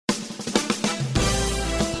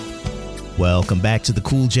Welcome back to the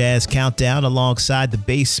Cool Jazz Countdown alongside the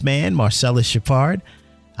bass man, Marcellus Shepard.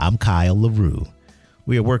 I'm Kyle LaRue.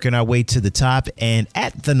 We are working our way to the top and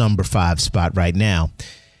at the number 5 spot right now.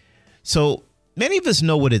 So many of us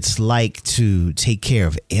know what it's like to take care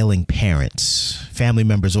of ailing parents, family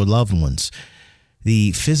members, or loved ones.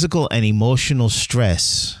 The physical and emotional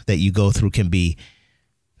stress that you go through can be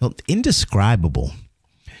indescribable.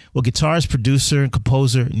 Well, guitarist, producer, and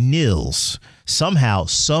composer Nils somehow,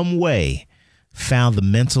 some way, found the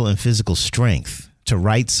mental and physical strength to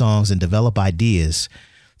write songs and develop ideas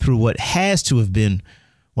through what has to have been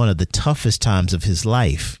one of the toughest times of his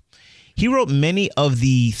life. He wrote many of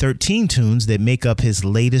the 13 tunes that make up his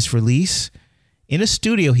latest release in a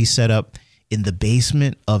studio he set up in the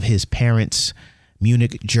basement of his parents'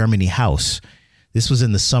 Munich, Germany house. This was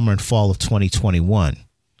in the summer and fall of 2021.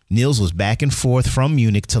 Nils was back and forth from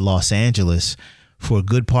Munich to Los Angeles for a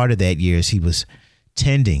good part of that year as he was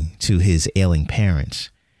tending to his ailing parents.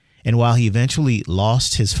 And while he eventually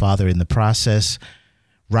lost his father in the process,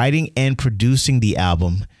 writing and producing the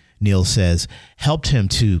album, Nils says, helped him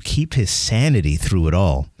to keep his sanity through it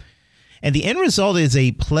all. And the end result is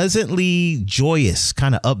a pleasantly joyous,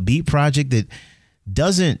 kind of upbeat project that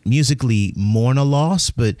doesn't musically mourn a loss,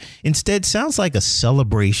 but instead sounds like a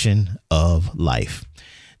celebration of life.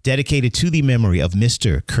 Dedicated to the memory of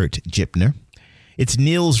Mr. Kurt Gipner. It's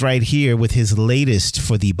Nils right here with his latest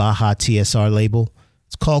for the Baja TSR label.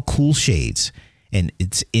 It's called Cool Shades, and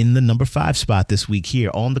it's in the number 5 spot this week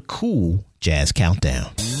here on the Cool Jazz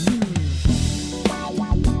Countdown.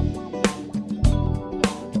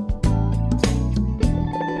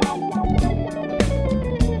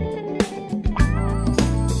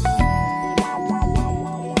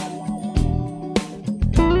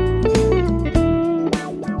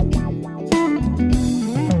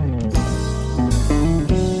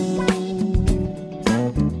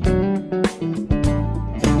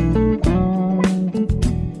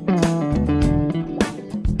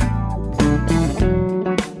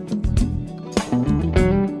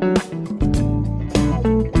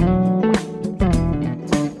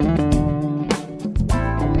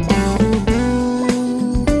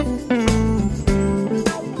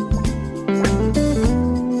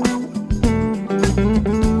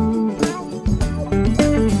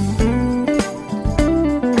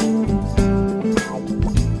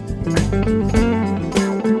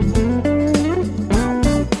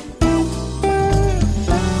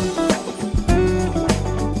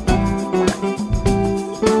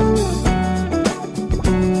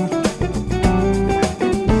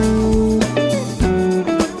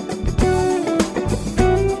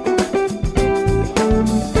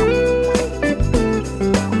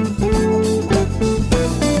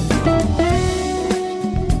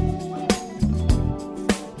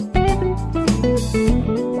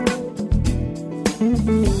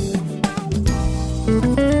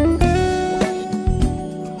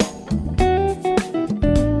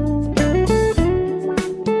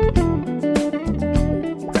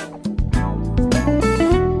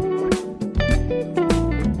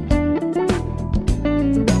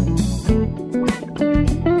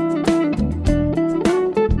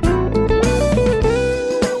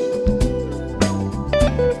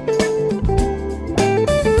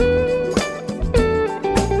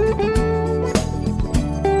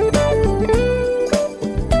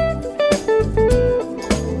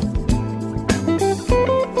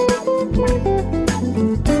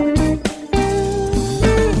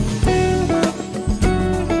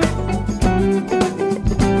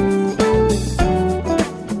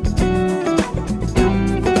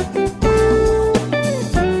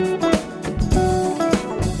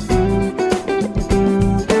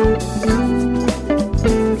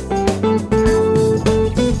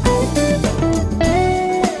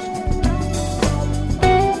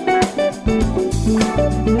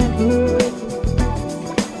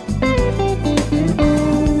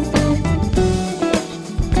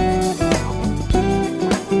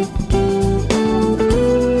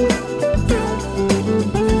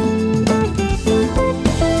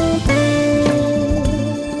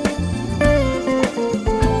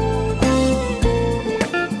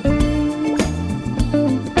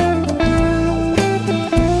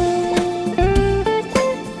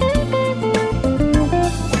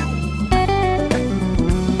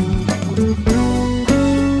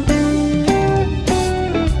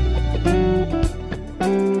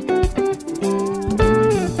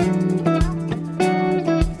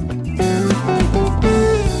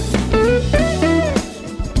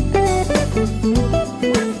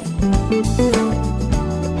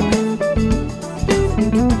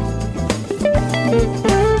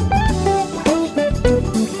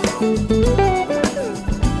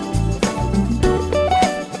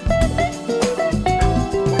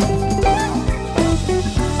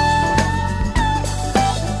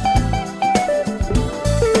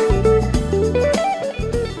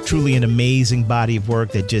 Truly an amazing body of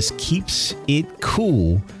work that just keeps it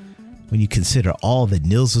cool when you consider all that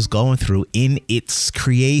Nils was going through in its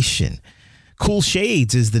creation. Cool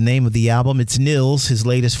Shades is the name of the album. It's Nils, his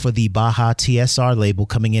latest for the Baja TSR label,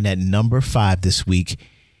 coming in at number 5 this week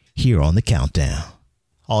here on The Countdown.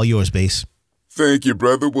 All yours, Bass. Thank you,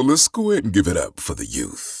 brother. Well, let's go ahead and give it up for the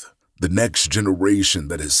youth. The next generation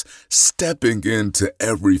that is stepping into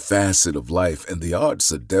every facet of life, and the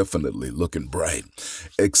arts are definitely looking bright,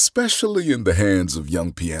 especially in the hands of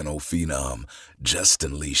young piano phenom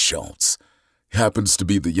Justin Lee Schultz. He happens to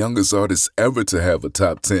be the youngest artist ever to have a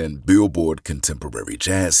top 10 Billboard contemporary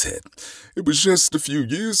jazz hit. It was just a few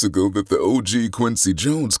years ago that the OG Quincy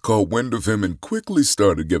Jones caught wind of him and quickly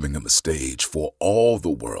started giving him a stage for all the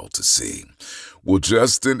world to see. Well,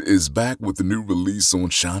 Justin is back with a new release on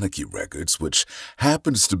Shawnee Records, which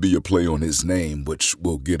happens to be a play on his name, which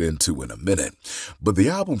we'll get into in a minute. But the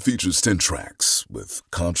album features 10 tracks, with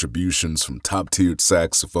contributions from top-tiered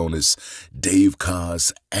saxophonists Dave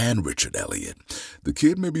Koz and Richard Elliott. The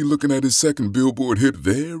kid may be looking at his second Billboard hit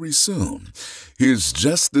very soon. Here's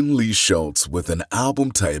Justin Lee Schultz with an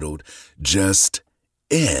album titled Just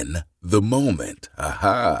In the Moment.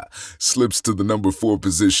 Aha! Slips to the number 4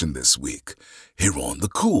 position this week. Here on the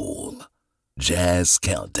Cool Jazz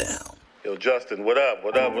Countdown. Yo, Justin, what up?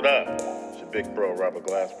 What up? What up? It's your big bro, Robert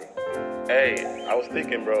Glasper. Hey, I was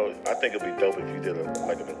thinking, bro, I think it'd be dope if you did an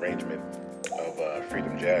arrangement of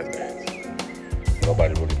Freedom Jazz Dance.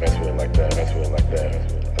 Nobody really mess with it like that.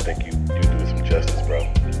 I think you do it some justice, bro.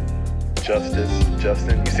 Justice,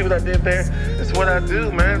 Justin. You see what I did there? It's what I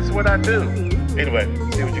do, man. It's what I do. Anyway,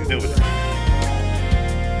 see what you can do with it.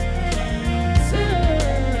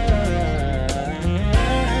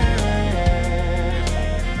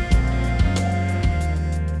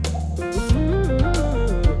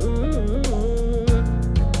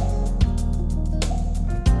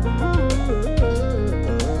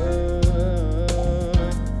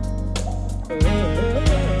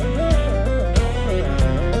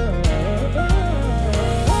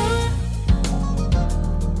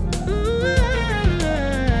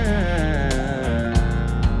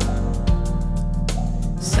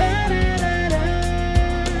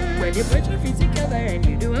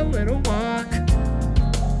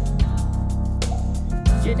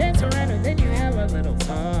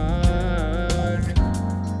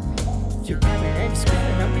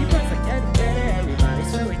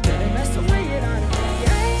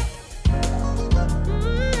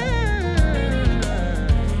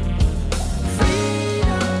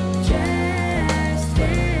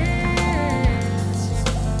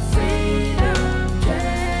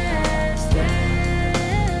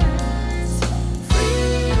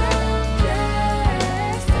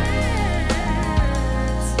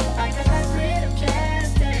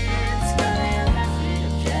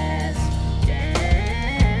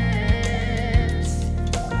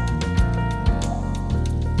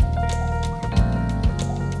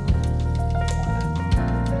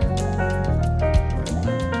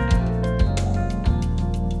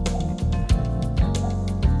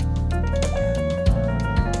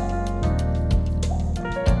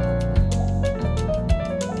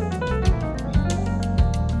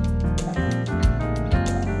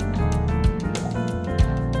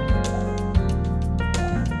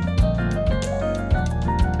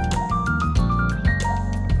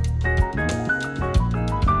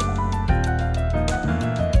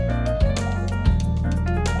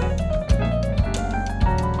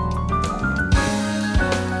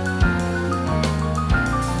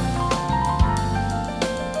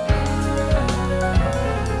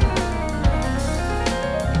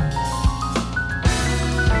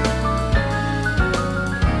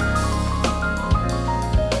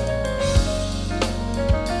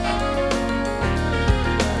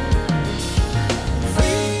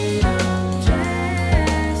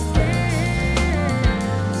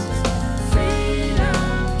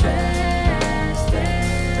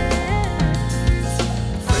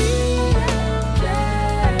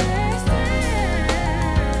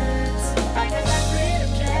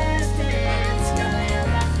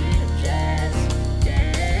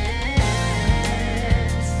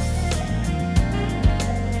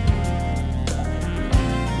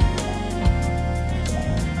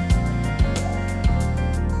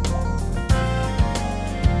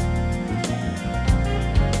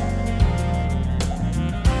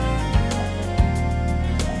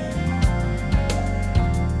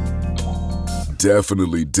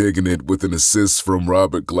 Definitely digging it with an assist from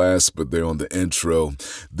Robert Glasper there on the intro.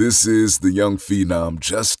 This is the young phenom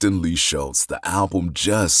Justin Lee Schultz, the album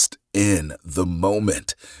Just in the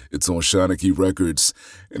Moment. It's on Shawnee Records,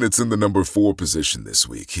 and it's in the number 4 position this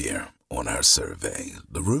week here on our survey.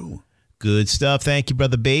 LaRue. Good stuff. Thank you,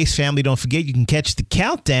 Brother Bass. Family, don't forget you can catch the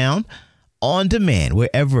countdown on demand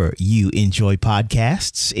wherever you enjoy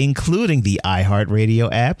podcasts, including the iHeartRadio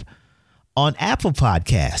app, on Apple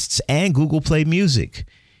Podcasts and Google Play Music.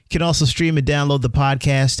 You can also stream and download the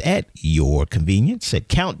podcast at your convenience at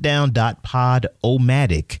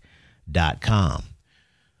countdown.podomatic.com.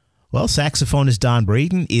 Well, saxophonist Don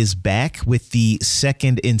Braden is back with the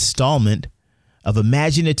second installment of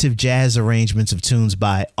imaginative jazz arrangements of tunes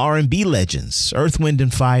by R&B legends Earth,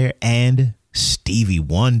 Wind & Fire and Stevie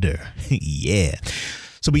Wonder. Yeah.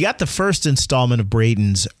 So we got the first installment of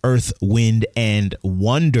Braden's Earth, Wind, and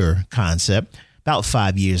Wonder concept about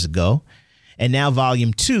 5 years ago. And now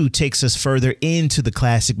Volume 2 takes us further into the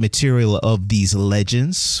classic material of these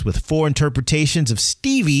legends with 4 interpretations of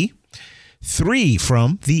Stevie, 3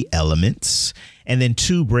 from The Elements, and then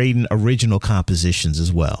 2 Braden original compositions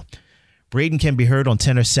as well. Braden can be heard on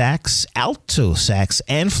tenor sax, alto sax,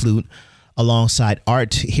 and flute alongside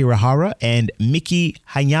Art Hirahara and Miki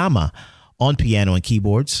Hayama on piano and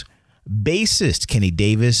keyboards, bassist Kenny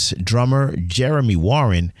Davis, drummer Jeremy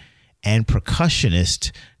Warren, and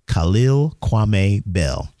percussionist Khalil Kwame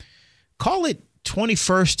Bell. Call it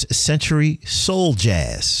 21st century soul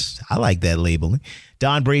jazz. I like that labeling.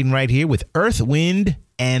 Don Braden right here with Earth, Wind,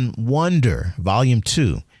 and Wonder, Volume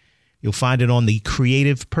 2. You'll find it on the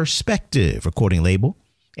Creative Perspective recording label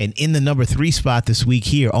and in the number 3 spot this week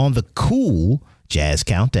here on the Cool Jazz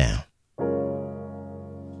Countdown.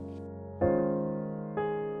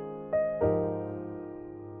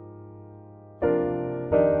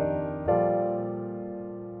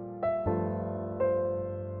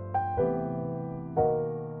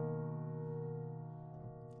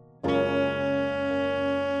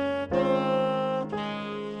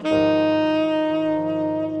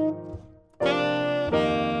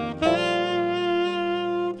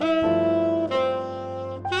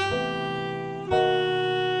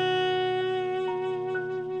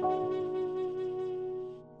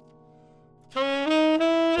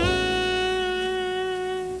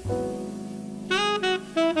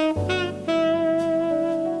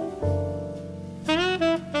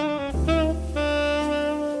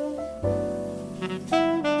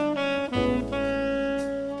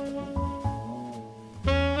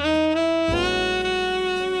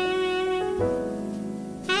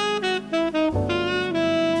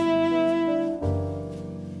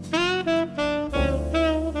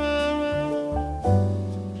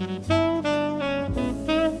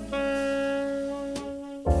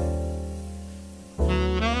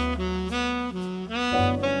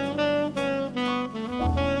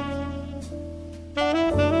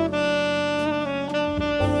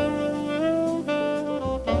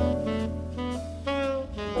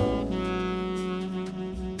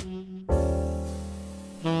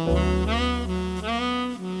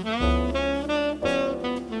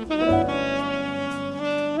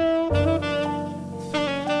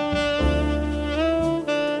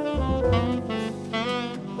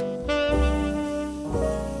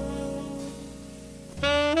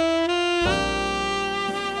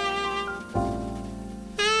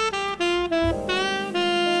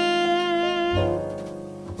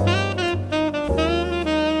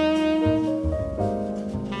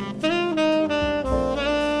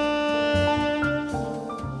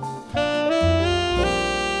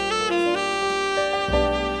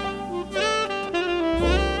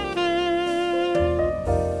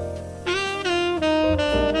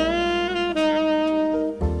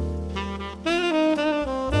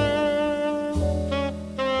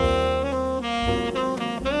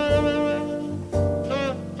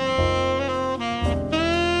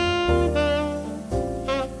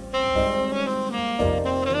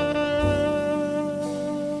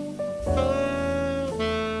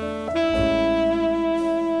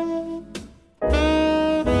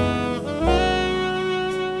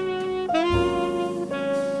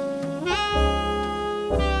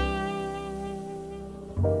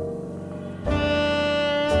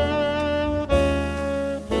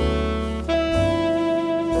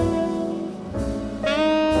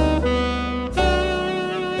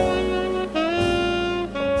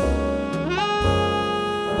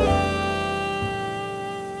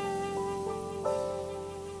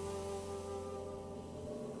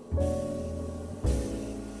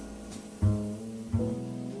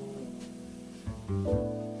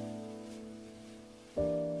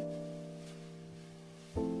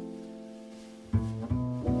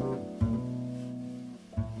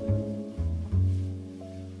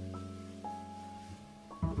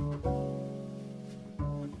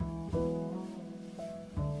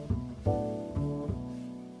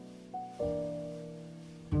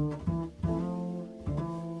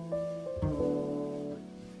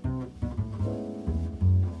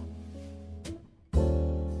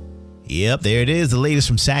 Yep, there it is. The latest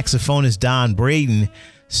from saxophonist Don Braden,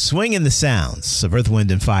 swinging the sounds of Earth,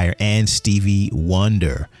 Wind & Fire and Stevie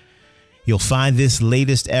Wonder. You'll find this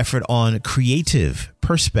latest effort on Creative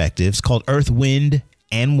Perspectives called Earth, Wind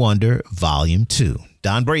 & Wonder Volume 2.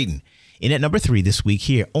 Don Braden in at number 3 this week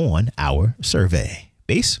here on our survey.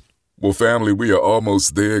 Bass? Well, family, we are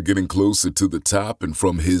almost there, getting closer to the top. And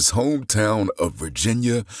from his hometown of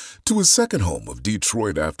Virginia to his second home of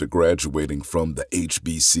Detroit after graduating from the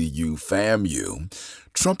HBCU FAMU,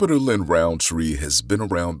 trumpeter Lynn Roundtree has been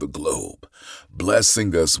around the globe,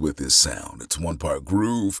 blessing us with his sound. It's one part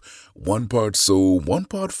groove, one part soul, one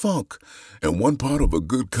part funk, and one part of a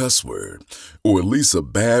good cuss word, or at least a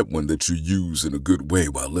bad one that you use in a good way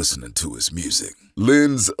while listening to his music.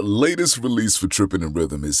 Lynn's latest release for Trippin' in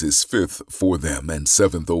Rhythm is his 5th for them and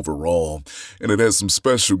 7th overall, and it has some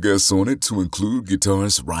special guests on it to include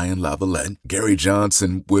guitarist Ryan Lavalette, Gary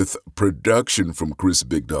Johnson, with production from Chris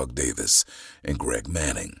Big Dog Davis and Greg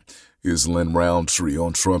Manning. Here's Lynn Roundtree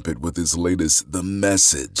on trumpet with his latest, The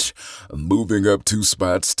Message, moving up 2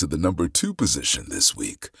 spots to the number 2 position this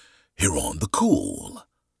week, here on the Cool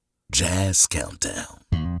Jazz Countdown.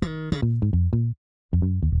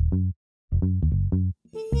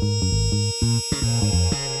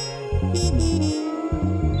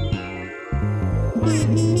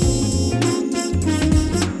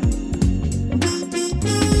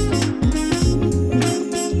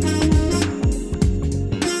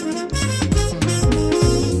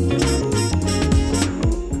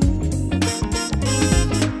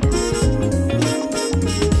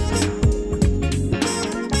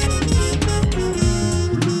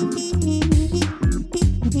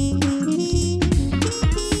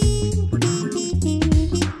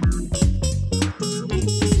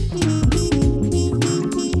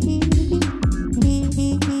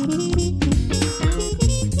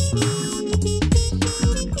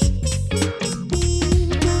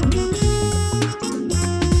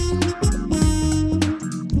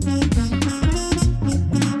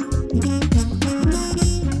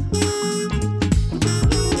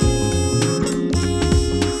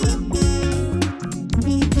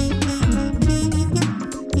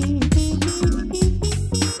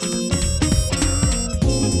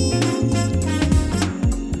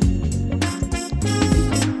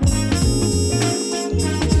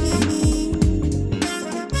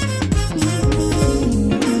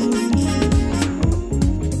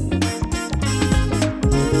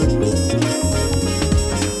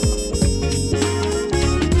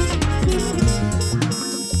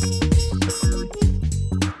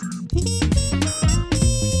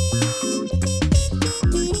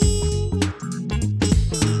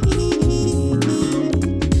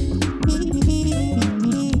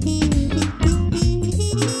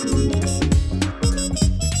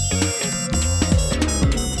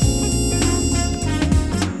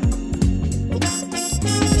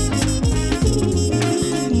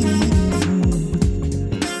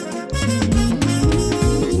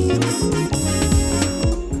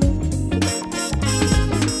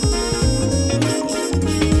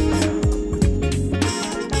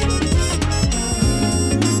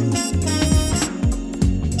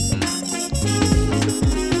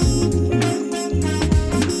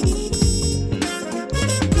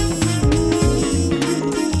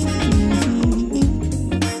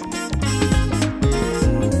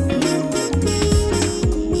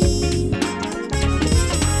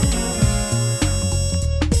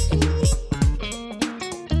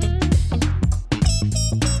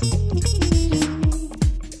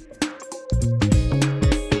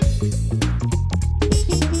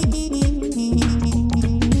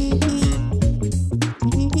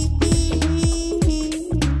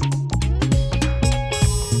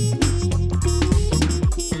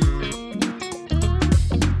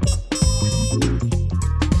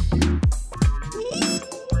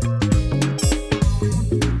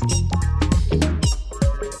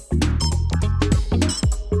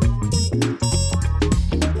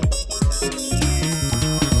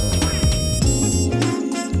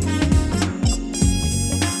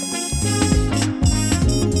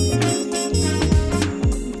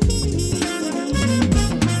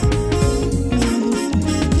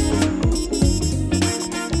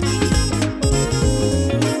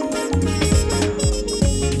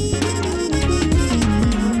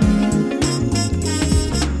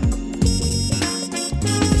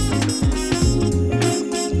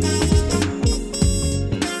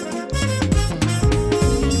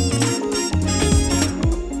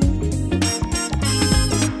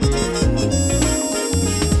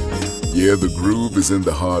 Yeah, the groove is in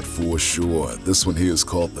the heart for sure. This one here is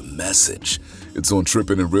called The Message. It's on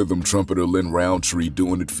Trippin' and Rhythm trumpeter Lynn Roundtree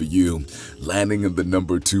doing it for you, landing in the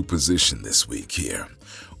number 2 position this week here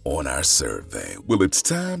on our survey. Well, it's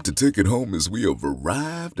time to take it home as we have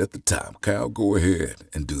arrived at the top. Kyle, go ahead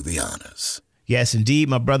and do the honors. Yes, indeed,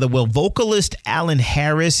 my brother. Well, vocalist Alan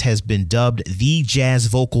Harris has been dubbed the jazz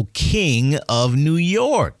vocal king of New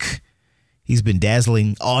York. He's been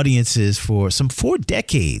dazzling audiences for some 4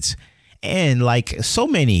 decades. And like so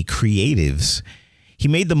many creatives, he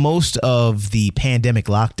made the most of the pandemic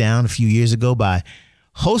lockdown a few years ago by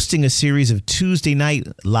hosting a series of Tuesday night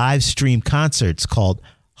live stream concerts called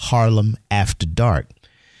Harlem After Dark.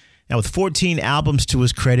 Now, with 14 albums to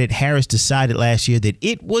his credit, Harris decided last year that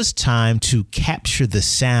it was time to capture the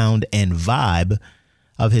sound and vibe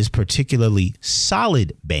of his particularly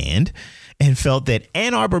solid band and felt that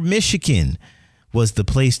Ann Arbor, Michigan was the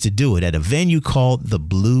place to do it at a venue called the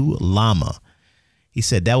Blue Llama. He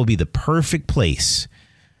said that would be the perfect place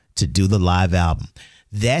to do the live album.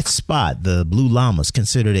 That spot, the Blue Llama, is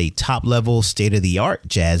considered a top-level, state-of-the-art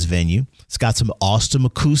jazz venue. It's got some awesome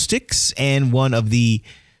acoustics and one of the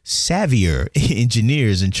savvier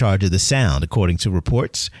engineers in charge of the sound, according to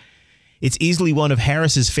reports. It's easily one of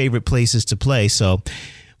Harris's favorite places to play, so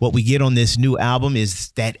what we get on this new album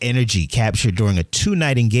is that energy captured during a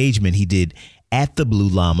 2-night engagement he did at the Blue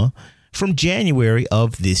Llama from January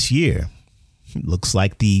of this year. It looks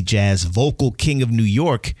like the jazz vocal king of New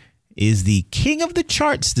York is the king of the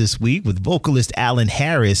charts this week with vocalist Alan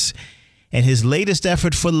Harris and his latest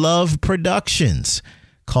effort for Love Productions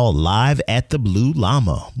called Live at the Blue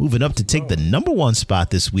Llama, moving up to take the number 1 spot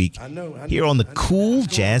this week here on the Cool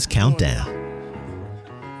Jazz Countdown.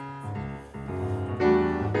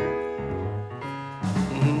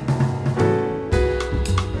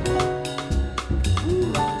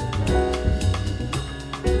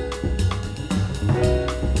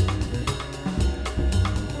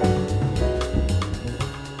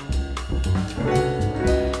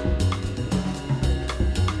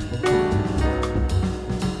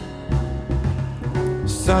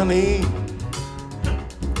 Sunny,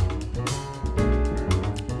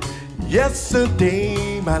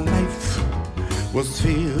 yesterday my life was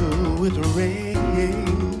filled with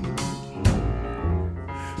rain.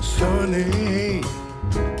 Sunny,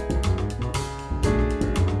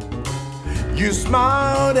 you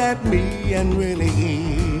smiled at me and really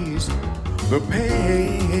eased the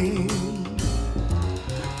pain.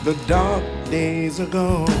 The dark days are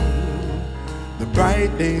gone, the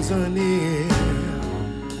bright days are near.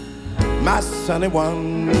 My sunny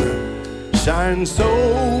one shines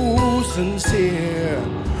so sincere.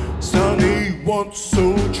 Sunny one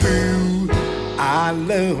so true, I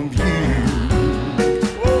love you.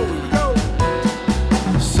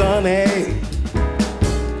 Sunny,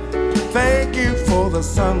 thank you for the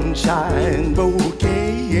sunshine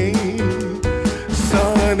bouquet.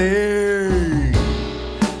 Sunny,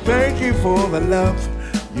 thank you for the love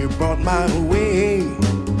you brought my way.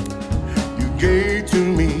 You gave to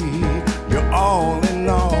me you're all in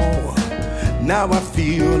all. Now I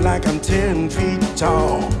feel like I'm 10 feet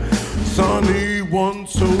tall. Sunny one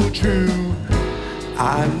so true,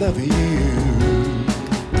 I love you.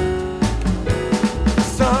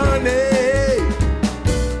 Sunny,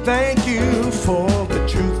 thank you for the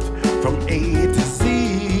truth from A to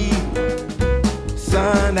Z.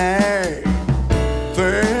 Sunny,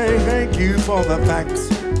 thank you for the facts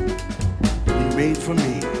you made for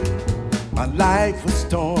me. My life was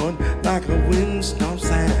torn like a windstorm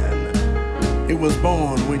sand. It was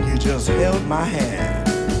born when you just held my hand.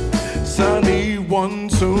 Sunny one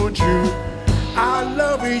so true, I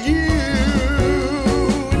love you.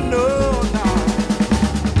 No.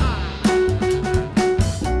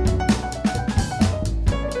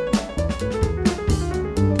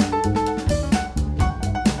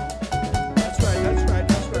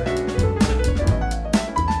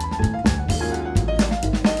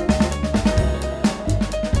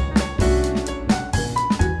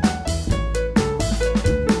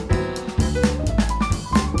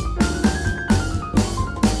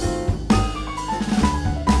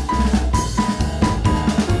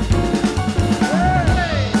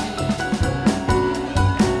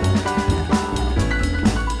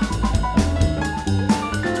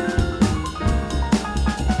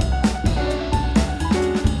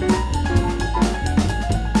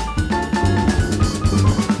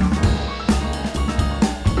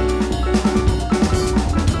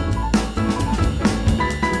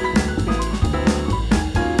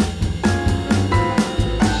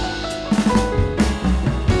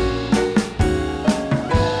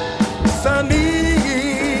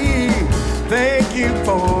 Thank you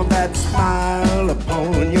for that smile.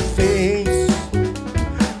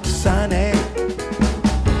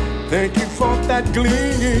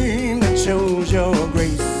 gleam that shows your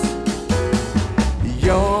grace.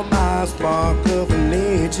 You're my spark of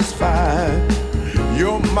nature's fire.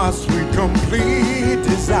 You're my sweet, complete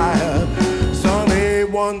desire. Sunny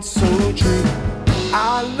one so true.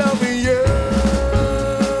 I love you.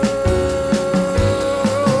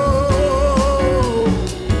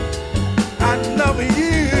 I love you,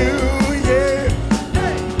 yeah.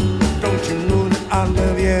 Don't you know that I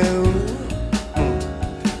love you?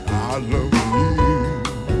 I love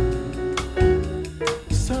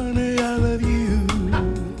you. Sonny, I love you.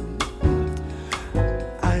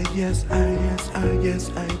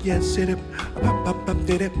 Yes, it up,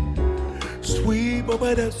 did it. Sweet, but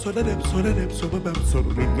that's so that so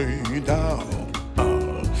lay down.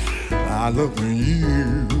 I love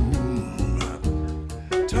you.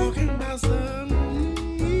 Talking about something.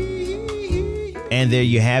 And there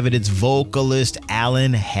you have it. It's vocalist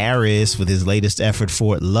Alan Harris with his latest effort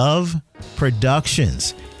for Love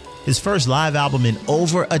Productions. His first live album in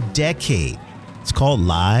over a decade. It's called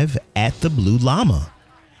Live at the Blue Llama.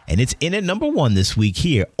 And it's in at number 1 this week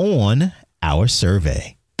here on our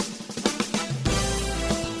survey.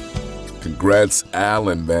 Congrats,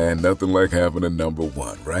 Alan, man. Nothing like having a number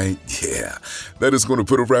 1, right? Yeah. That is going to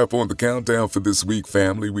put a wrap on the countdown for this week,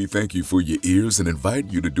 family. We thank you for your ears and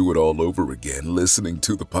invite you to do it all over again, listening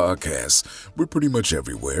to the podcast. We're pretty much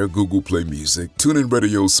everywhere. Google Play Music, TuneIn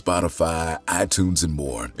Radio, Spotify, iTunes, and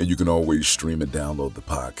more. And you can always stream and download the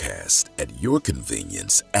podcast at your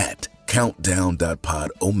convenience at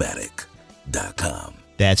countdown.podomatic.com.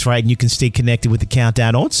 That's right. And you can stay connected with the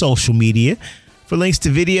Countdown on social media for links to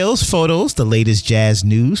videos, photos, the latest jazz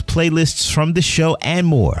news, playlists from the show, and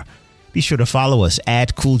more. Be sure to follow us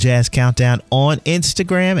at Cool Jazz Countdown on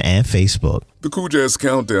Instagram and Facebook. The Cool Jazz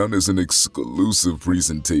Countdown is an exclusive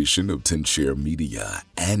presentation of 10 Share Media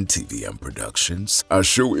and TVM Productions. Our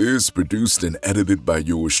show is produced and edited by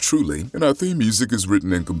yours truly, and our theme music is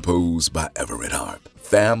written and composed by Everett Harp.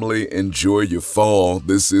 Family, enjoy your fall.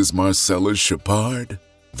 This is Marcellus Shepard,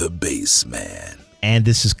 the bass man. And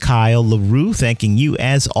this is Kyle LaRue, thanking you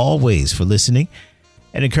as always for listening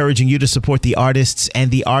and encouraging you to support the artists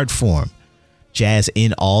and the art form. Jazz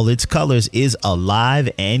in all its colors is alive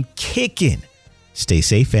and kicking. Stay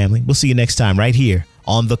safe, family. We'll see you next time right here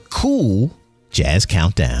on the Cool Jazz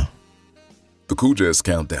Countdown. The Cool Jazz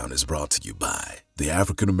Countdown is brought to you by the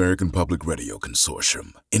African American Public Radio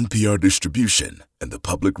Consortium, NPR Distribution, and the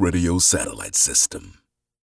Public Radio Satellite System.